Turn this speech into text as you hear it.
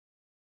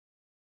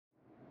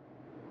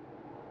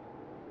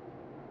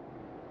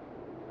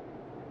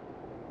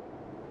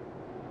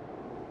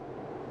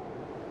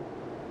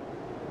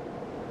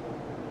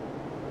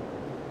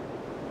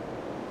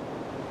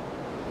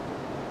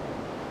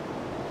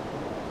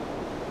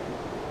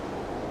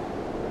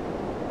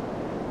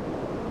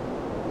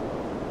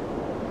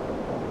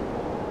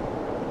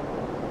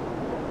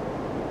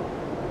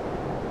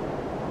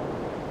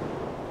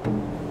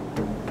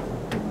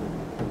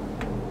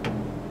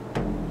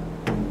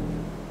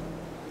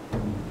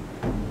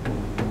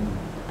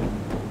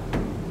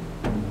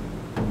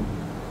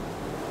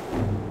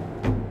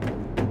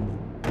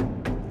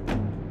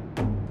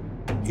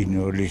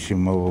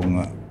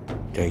Inolisimavunga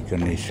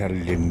taikani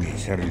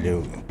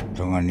salliu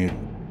tongani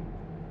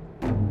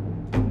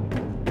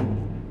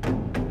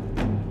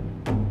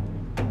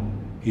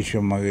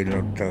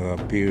isamagilottaga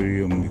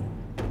piujumik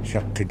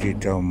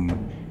sangijumik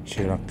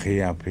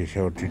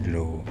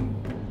silakKijâpvimut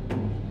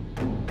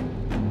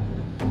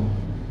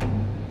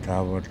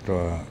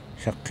tâvatuak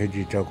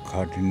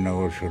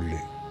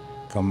sangijumik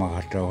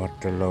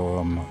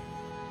kamakattavattalauama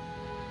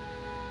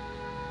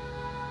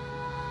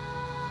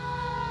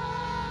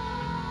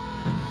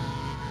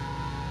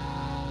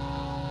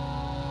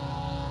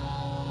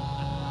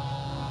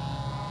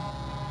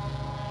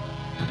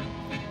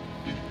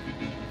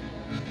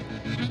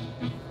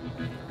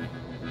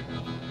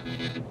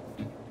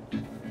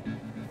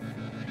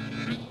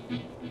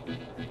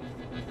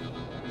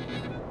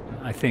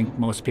I think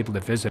most people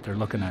that visit are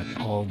looking at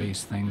all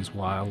these things,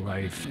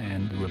 wildlife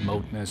and the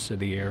remoteness of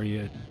the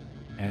area,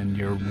 and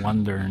you're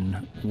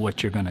wondering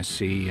what you're going to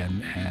see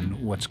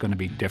and what's going to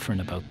be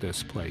different about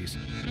this place.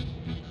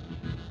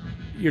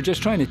 You're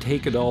just trying to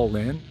take it all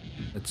in.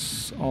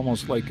 It's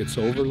almost like it's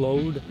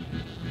overload.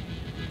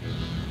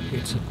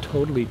 It's a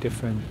totally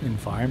different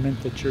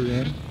environment that you're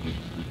in.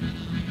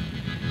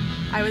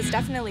 I was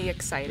definitely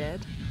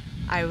excited.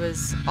 I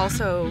was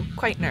also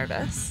quite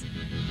nervous.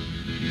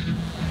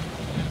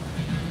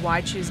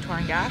 Why choose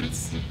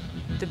Torngats?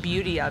 The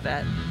beauty of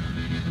it,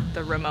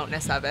 the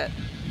remoteness of it.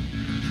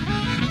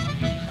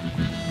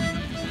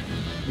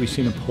 We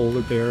seen a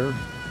polar bear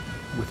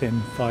within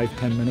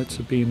 5-10 minutes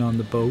of being on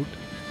the boat,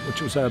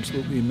 which was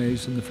absolutely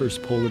amazing, the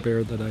first polar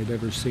bear that I'd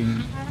ever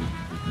seen.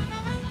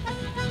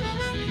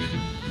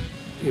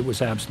 It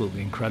was absolutely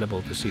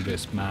incredible to see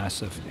this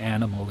massive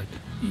animal.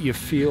 You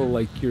feel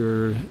like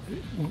we're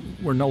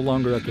no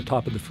longer at the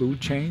top of the food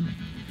chain,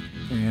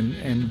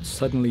 and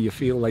suddenly you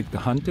feel like the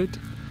hunted.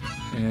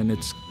 And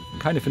it's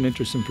kind of an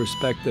interesting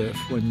perspective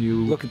when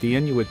you look at the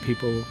Inuit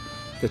people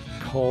that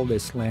call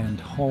this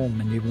land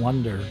home, and you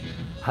wonder,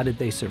 how did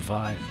they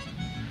survive?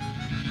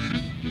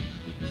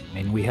 I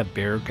mean, we have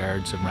bear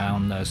guards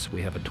around us.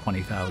 We have a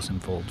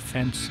 20,000-volt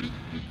fence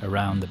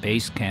around the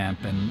base camp,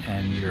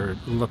 and you're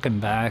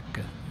looking back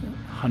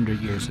 100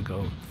 years ago,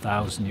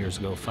 1,000 years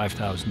ago,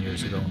 5,000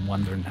 years ago, and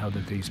wondering how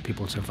did these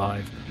people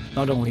survive,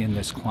 not only in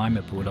this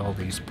climate, but with all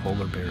these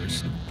polar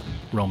bears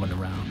roaming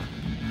around.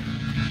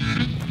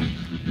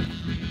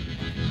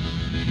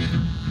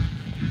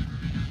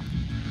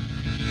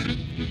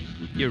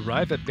 You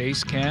arrive at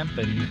base camp,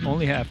 and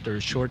only after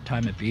a short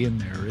time of being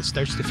there, it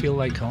starts to feel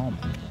like home.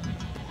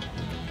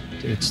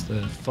 It's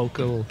the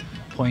focal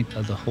point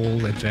of the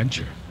whole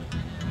adventure.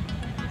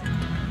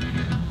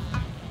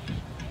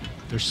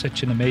 There's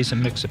such an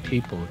amazing mix of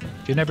people.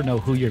 You never know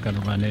who you're going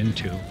to run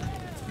into.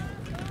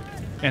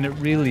 And it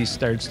really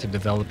starts to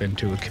develop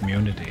into a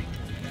community.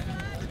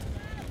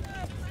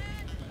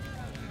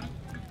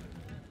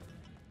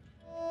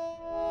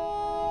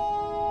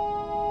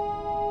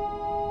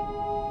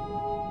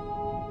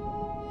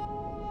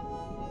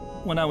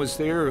 When I was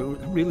there,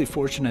 really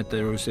fortunate,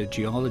 there was a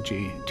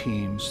geology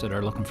teams that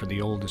are looking for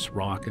the oldest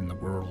rock in the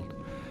world.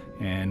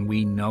 And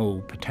we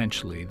know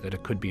potentially that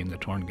it could be in the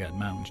Torngat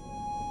Mountains.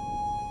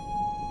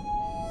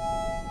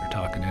 We're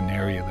talking an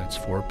area that's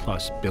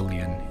 4+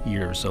 billion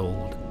years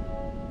old.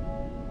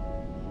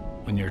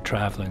 When you're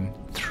traveling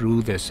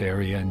through this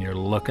area and you're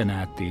looking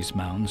at these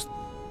mountains,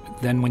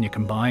 then when you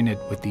combine it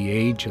with the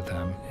age of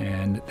them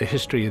and the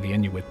history of the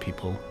Inuit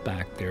people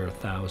back there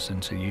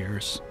thousands of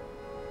years,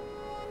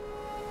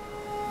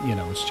 you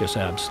know, it's just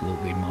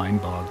absolutely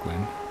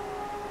mind-boggling.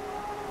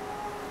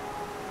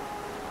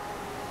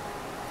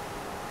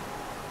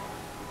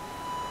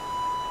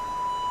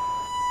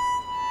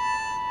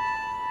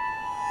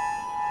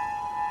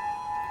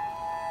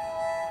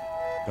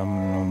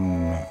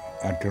 Amma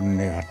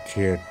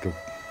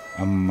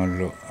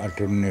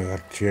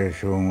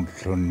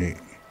atusimanniminik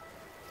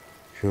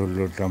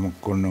sulu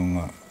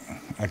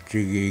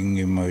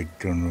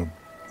takutitsivuk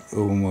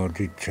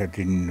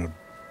umotitsatinut.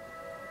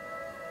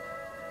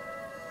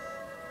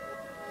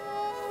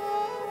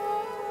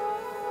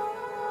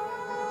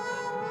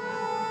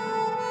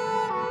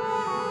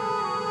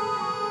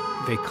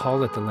 They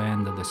call it the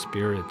land of the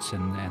spirits,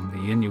 and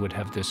the Inuit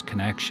have this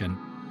connection.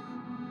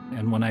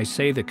 And when I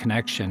say the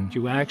connection,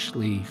 you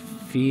actually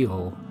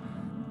feel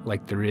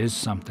like there is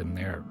something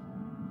there.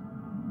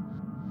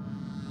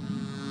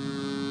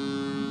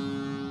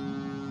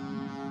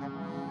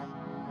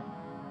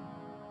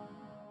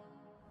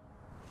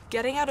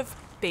 Getting out of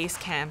base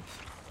camp,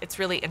 it's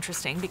really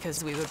interesting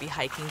because we would be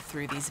hiking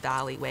through these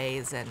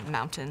valleyways and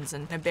mountains,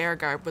 and a bear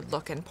guard would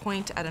look and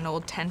point at an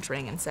old tent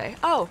ring and say,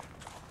 "Oh,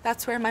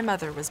 that's where my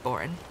mother was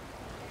born."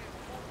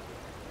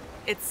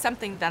 It's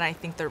something that I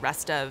think the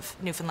rest of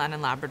Newfoundland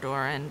and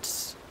Labrador and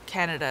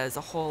Canada as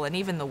a whole, and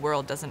even the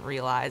world, doesn't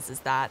realize, is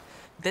that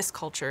this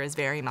culture is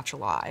very much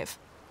alive,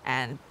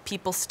 and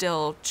people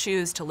still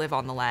choose to live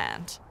on the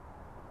land.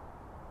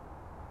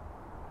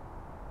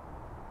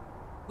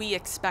 We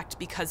expect,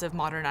 because of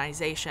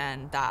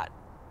modernization, that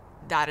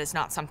that is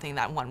not something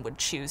that one would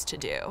choose to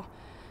do,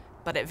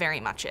 but it very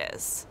much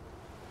is.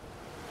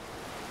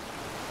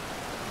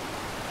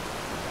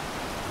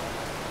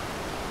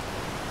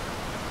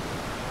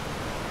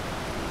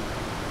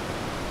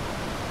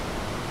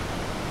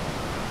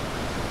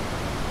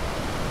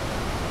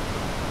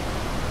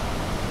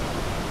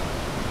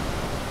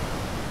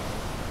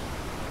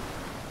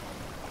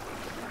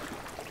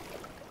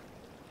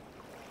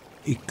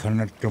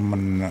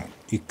 ikKanattumanna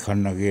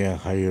ikKanagia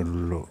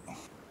hayullu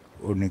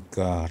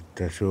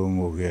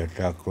unikkausinnik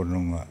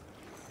takununga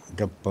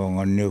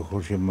tappaunga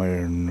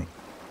niuggusimayunnu.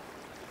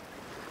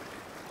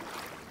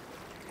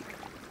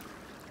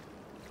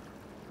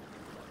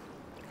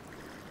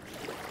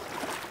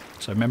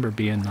 So I remember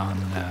being on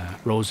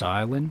Rose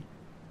Island,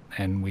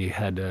 and we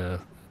had a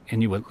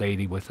Inuit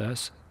lady with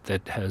us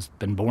that has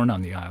been born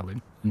on the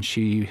island. And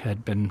she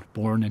had been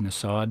born in a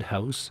sod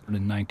house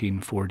in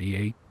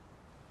 1948.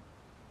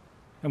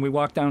 And we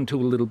walked down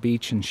to a little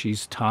beach, and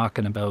she's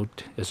talking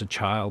about, as a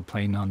child,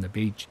 playing on the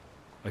beach.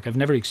 Like, I've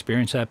never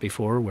experienced that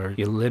before, where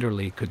you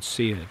literally could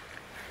see it.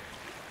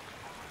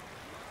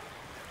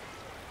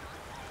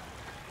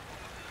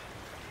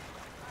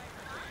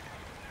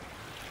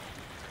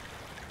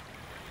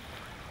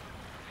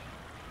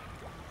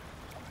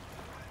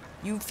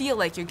 You feel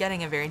like you're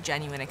getting a very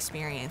genuine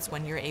experience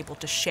when you're able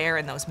to share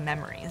in those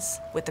memories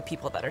with the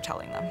people that are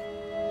telling them.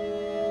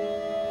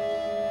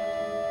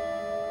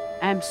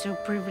 I'm so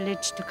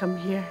privileged to come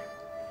here.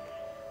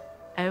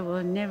 I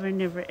will never,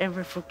 never,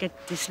 ever forget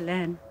this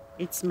land.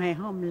 It's my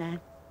homeland.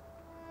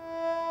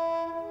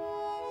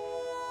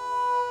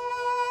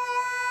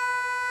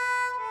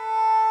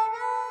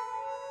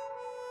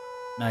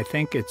 I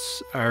think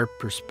it's our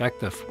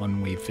perspective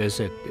when we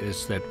visit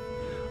is that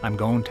I'm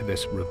going to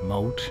this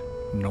remote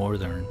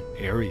northern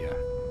area,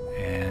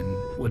 and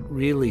what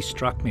really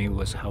struck me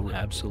was how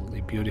absolutely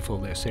beautiful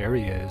this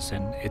area is,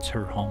 and it's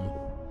her home.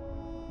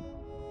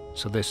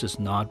 So this is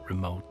not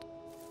remote.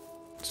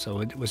 So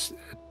it was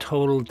a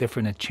total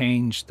different. It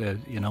changed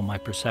my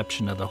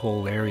perception of the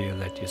whole area,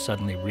 that you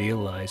suddenly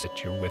realize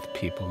that you're with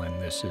people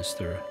and this is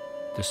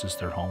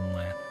their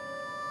homeland.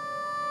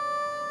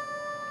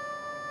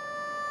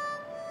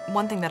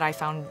 One thing that I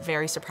found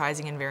very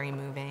surprising and very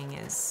moving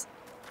is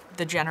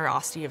the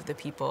generosity of the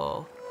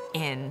people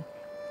in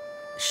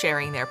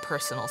sharing their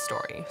personal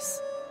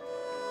stories.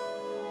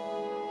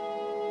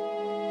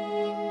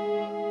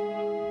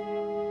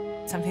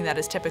 Something that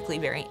is typically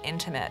very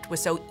intimate was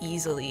so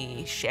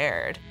easily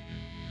shared.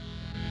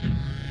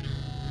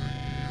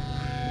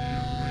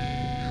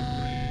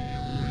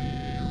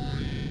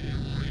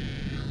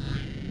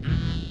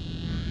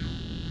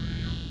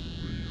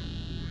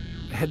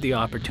 I had the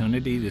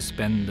opportunity to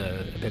spend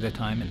a bit of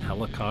time in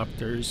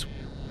helicopters.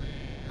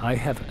 I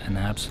have an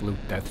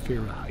absolute death fear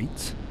of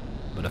heights,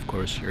 but of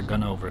course you're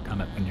gonna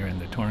overcome it when you're in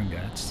the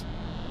Torngats.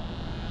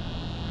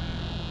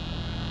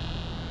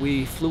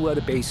 We flew out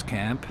of base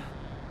camp,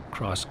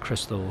 across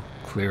crystal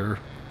clear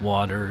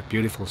water,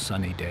 beautiful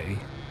sunny day.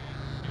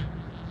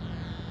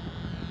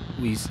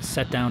 We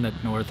sat down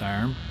at North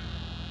Arm.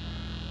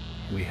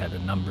 We had a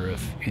number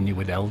of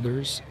Inuit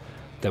elders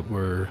that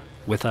were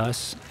with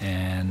us,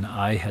 and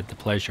I had the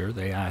pleasure,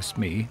 they asked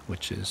me,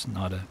 which is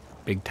not a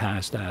big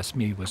task to ask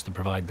me, was to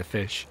provide the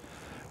fish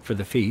for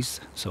the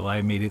feast. So I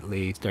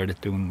immediately started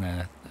doing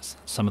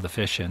some of the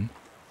fishing.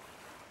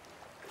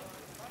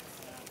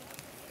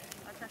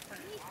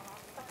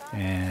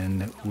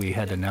 And we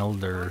had an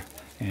elder,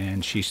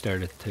 and she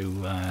started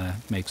to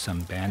make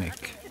some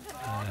bannock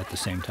at the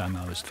same time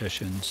I was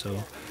fishing.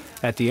 So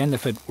at the end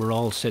of it, we're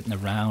all sitting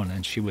around,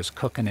 and she was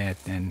cooking it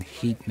and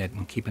heating it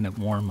and keeping it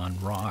warm on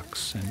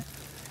rocks, and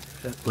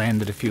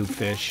landed a few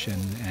fish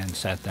and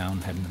sat down,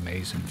 had an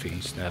amazing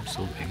feast,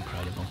 absolutely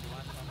incredible.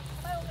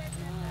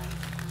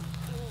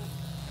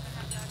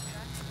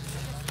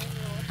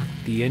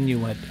 The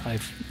Inuit,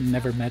 I've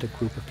never met a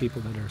group of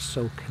people that are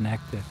so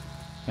connected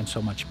and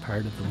so much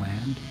part of the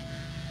land.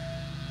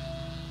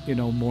 You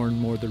know, more and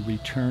more they're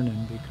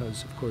returning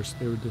because, of course,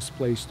 they were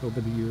displaced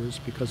over the years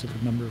because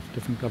of a number of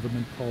different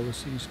government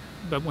policies.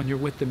 But when you're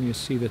with them, you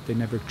see that they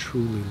never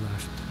truly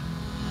left.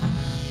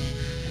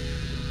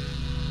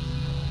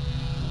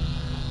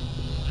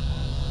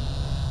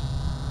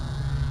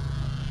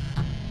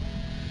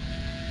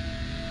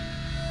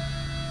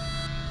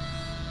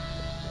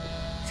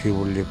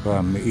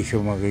 Siulipami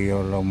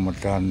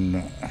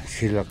isumagiyolamatan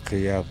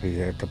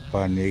silakKijâpvimi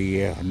tapani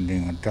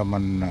iyahandinga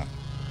tamanna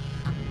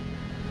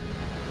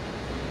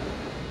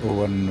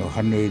uwannu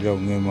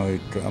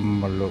hanuilongimaitu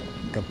ammalu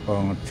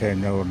tappanga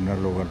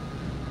tsainawarnalugan.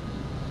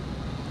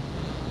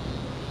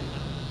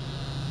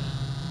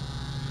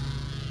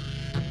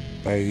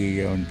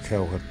 Paigiyaun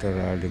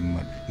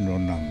tsaukataralimat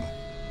nunanga.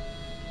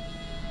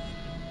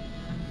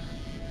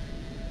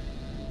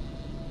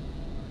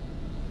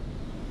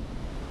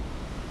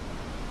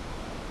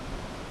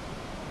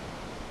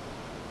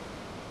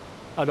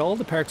 Out of all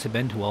the parks I've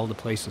been to, all the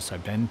places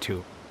I've been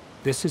to,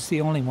 this is the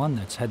only one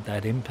that's had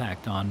that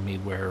impact on me,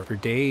 where for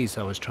days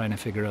I was trying to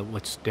figure out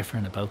what's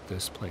different about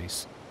this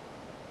place.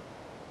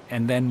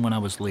 And then when I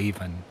was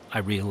leaving, I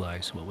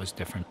realized what was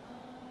different.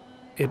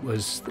 It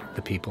was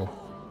the people.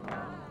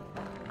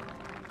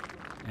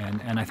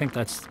 And I think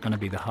that's going to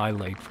be the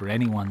highlight for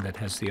anyone that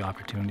has the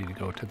opportunity to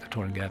go to the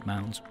Torngat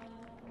Mountains.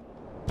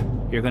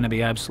 You're going to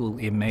be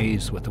absolutely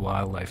amazed with the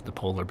wildlife, the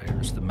polar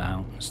bears, the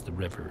mountains, the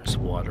rivers,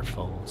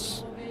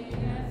 waterfalls.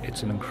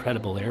 It's an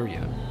incredible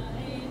area.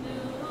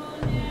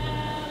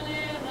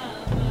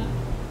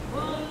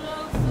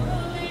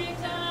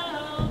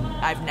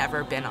 I've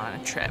never been on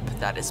a trip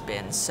that has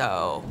been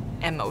so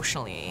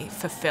emotionally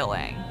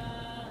fulfilling.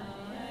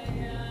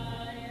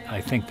 I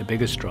think the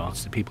biggest draw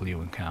is the people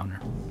you encounter.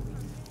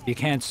 You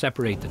can't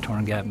separate the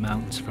Torngat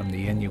Mountains from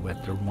the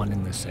Inuit. They're one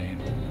and the same.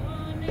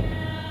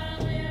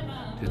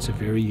 It's a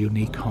very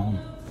unique home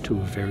to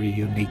a very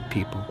unique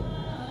people.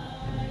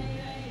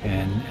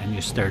 And you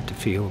start to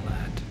feel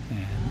that.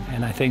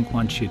 And I think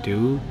once you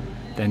do,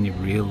 then you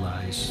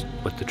realize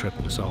what the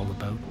trip was all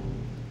about.